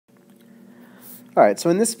Alright, so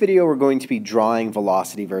in this video we're going to be drawing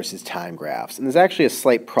velocity versus time graphs. And there's actually a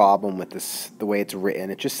slight problem with this, the way it's written.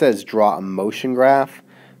 It just says draw a motion graph.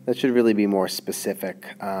 That should really be more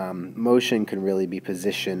specific. Motion can really be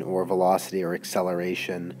position or velocity or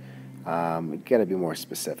acceleration. You've got to be more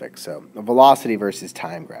specific. So a velocity versus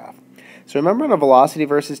time graph. So remember, in a velocity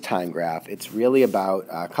versus time graph, it's really about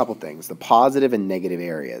a couple things, the positive and negative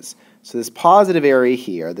areas. So this positive area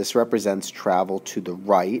here, this represents travel to the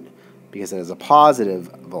right, because it has a positive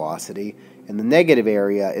velocity, and the negative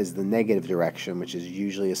area is the negative direction, which is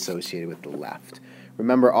usually associated with the left.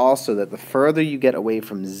 Remember also that the further you get away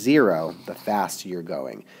from zero, the faster you're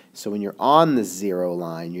going. So when you're on the zero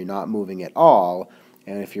line, you're not moving at all,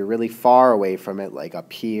 and if you're really far away from it, like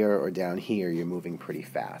up here or down here, you're moving pretty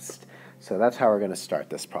fast. So that's how we're going to start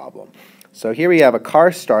this problem. So here we have a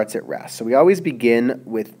car starts at rest. So we always begin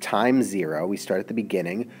with time 0. We start at the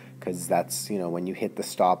beginning, because that's, when you hit the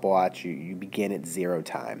stopwatch, you begin at 0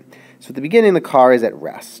 time. So at the beginning, the car is at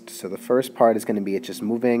rest. So the first part is going to be it's just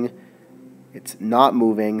moving. It's not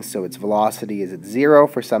moving, so its velocity is at 0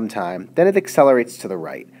 for some time. Then it accelerates to the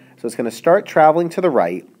right. So it's going to start traveling to the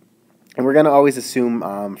right, and we're going to always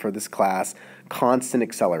assume for this class constant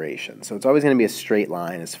acceleration. So it's always going to be a straight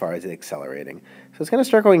line as far as it accelerating. So it's going to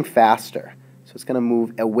start going faster. So it's going to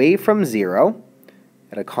move away from 0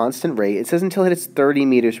 at a constant rate. It says until it hits 30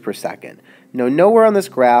 meters per second. Nowhere on this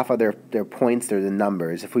graph are there points, there are the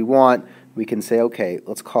numbers. If we want, we can say, okay,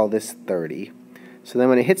 let's call this 30. So then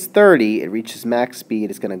when it hits 30, it reaches max speed.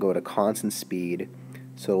 It's going to go at a constant speed.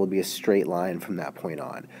 So it will be a straight line from that point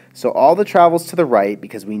on. So all the travel's to the right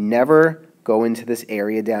because we never go into this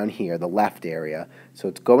area down here, the left area. So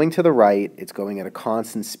it's going to the right. It's going at a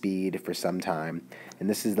constant speed for some time. And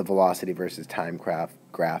this is the velocity versus time graph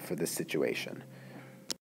for this situation.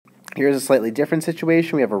 Here's a slightly different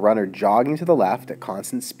situation. We have a runner jogging to the left at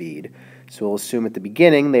constant speed. So we'll assume at the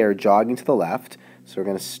beginning they are jogging to the left. So we're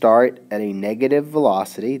going to start at a negative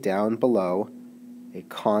velocity down below a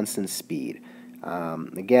constant speed.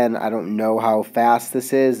 Again, I don't know how fast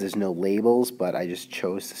this is. There's no labels, but I just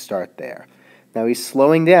chose to start there. Now he's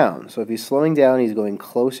slowing down. So if he's slowing down, he's going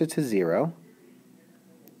closer to 0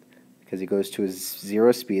 because he goes to his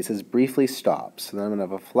 0 speed. It says briefly stops. So then I'm going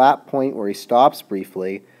to have a flat point where he stops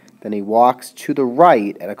briefly. Then he walks to the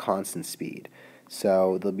right at a constant speed.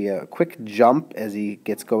 So there'll be a quick jump as he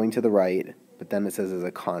gets going to the right, but then it says it's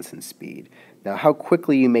a constant speed. Now how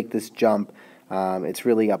quickly you make this jump, it's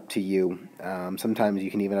really up to you. Sometimes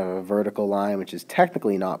you can even have a vertical line, which is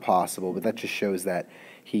technically not possible, but that just shows that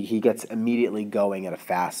he gets immediately going at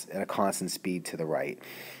a constant speed to the right.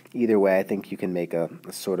 Either way, I think you can make a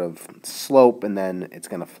sort of slope, and then it's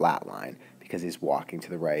going to flatline because he's walking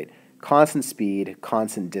to the right. Constant speed,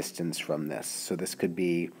 constant distance from this. So this could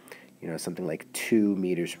be, something like 2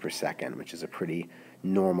 meters per second, which is a pretty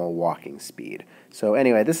normal walking speed. So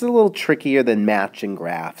anyway, this is a little trickier than matching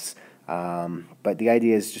graphs. But the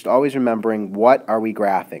idea is just always remembering, what are we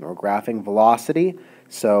graphing? We're graphing velocity.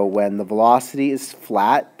 So when the velocity is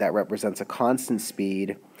flat, that represents a constant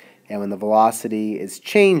speed. And when the velocity is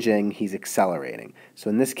changing, he's accelerating. So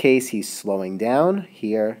in this case, he's slowing down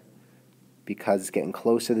here because it's getting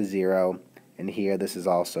closer to 0. And here, this is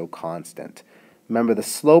also constant. Remember, the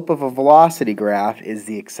slope of a velocity graph is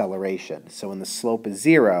the acceleration. So when the slope is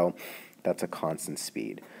 0, that's a constant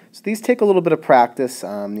speed. So these take a little bit of practice.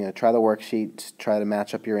 Try the worksheet, try to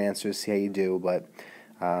match up your answers, see how you do, but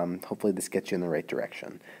hopefully this gets you in the right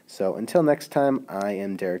direction. So until next time, I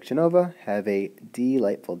am Derek Genova. Have a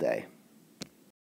delightful day.